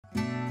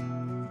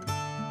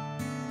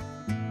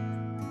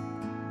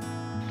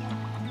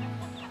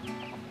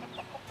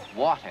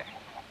Water.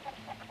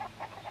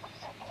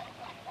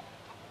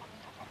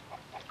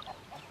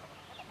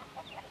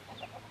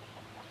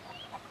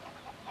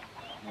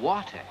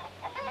 Water.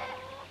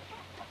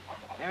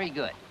 Very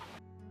good.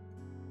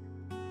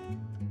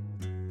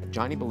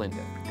 Johnny Belinda,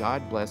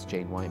 God bless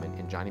Jane Wyman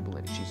in Johnny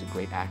Belinda. She's a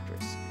great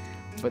actress.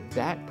 But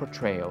that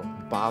portrayal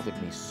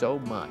bothered me so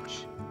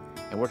much.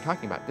 And we're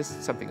talking about, this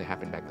is something that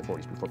happened back in the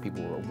 40s before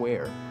people were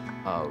aware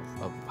of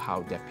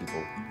how deaf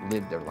people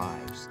lived their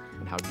lives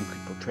and how you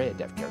could portray a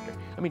deaf character.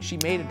 I mean, she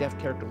made a deaf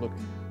character look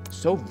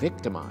so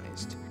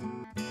victimized.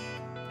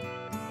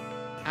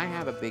 I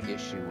have a big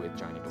issue with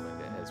Johnny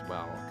Belinda as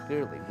well.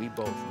 Clearly, we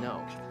both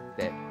know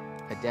that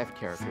a deaf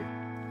character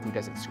who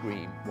doesn't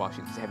scream while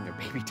she's having her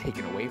baby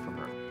taken away from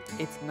her,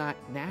 it's not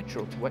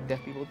natural to what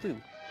deaf people do.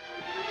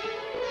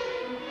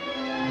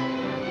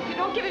 If you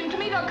don't give him to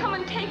me, they'll come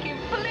and take him.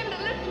 Belinda,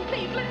 listen,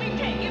 please, let me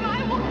take him.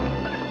 I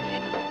won't.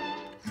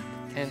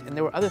 And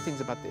there were other things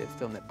about the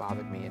film that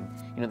bothered me, and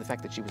you know, the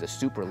fact that she was a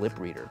super lip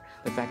reader,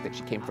 the fact that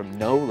she came from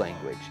no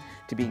language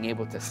to being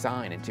able to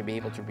sign and to be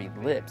able to read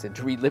lips and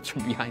to read lips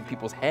from behind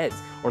people's heads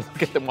or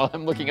look at them while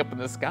I'm looking up in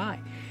the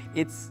sky.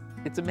 It's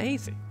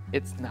amazing.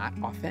 It's not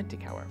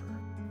authentic, however.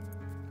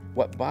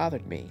 What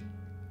bothered me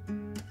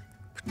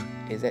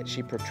is that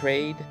she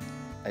portrayed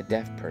a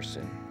deaf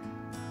person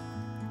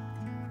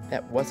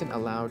that wasn't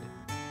allowed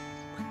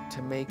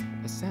to make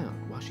a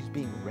sound while she's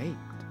being raped.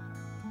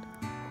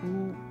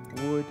 Who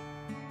would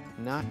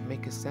not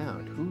make a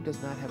sound? Who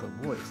does not have a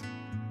voice?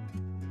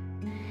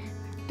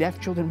 Deaf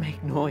children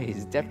make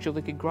noise. Deaf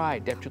children can cry.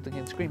 Deaf children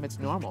can scream. It's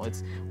normal.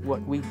 It's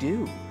what we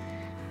do.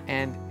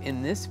 And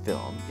in this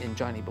film, in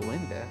Johnny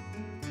Belinda,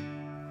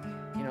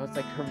 you know, it's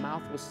like her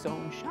mouth was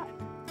sewn shut.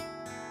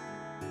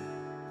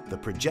 The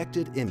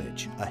Projected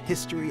Image, A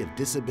History of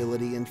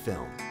Disability in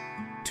Film.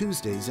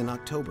 Tuesdays in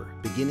October,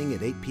 beginning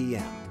at 8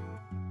 p.m.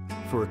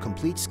 For a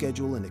complete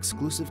schedule and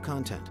exclusive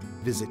content,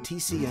 visit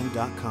tcm.com/DIF.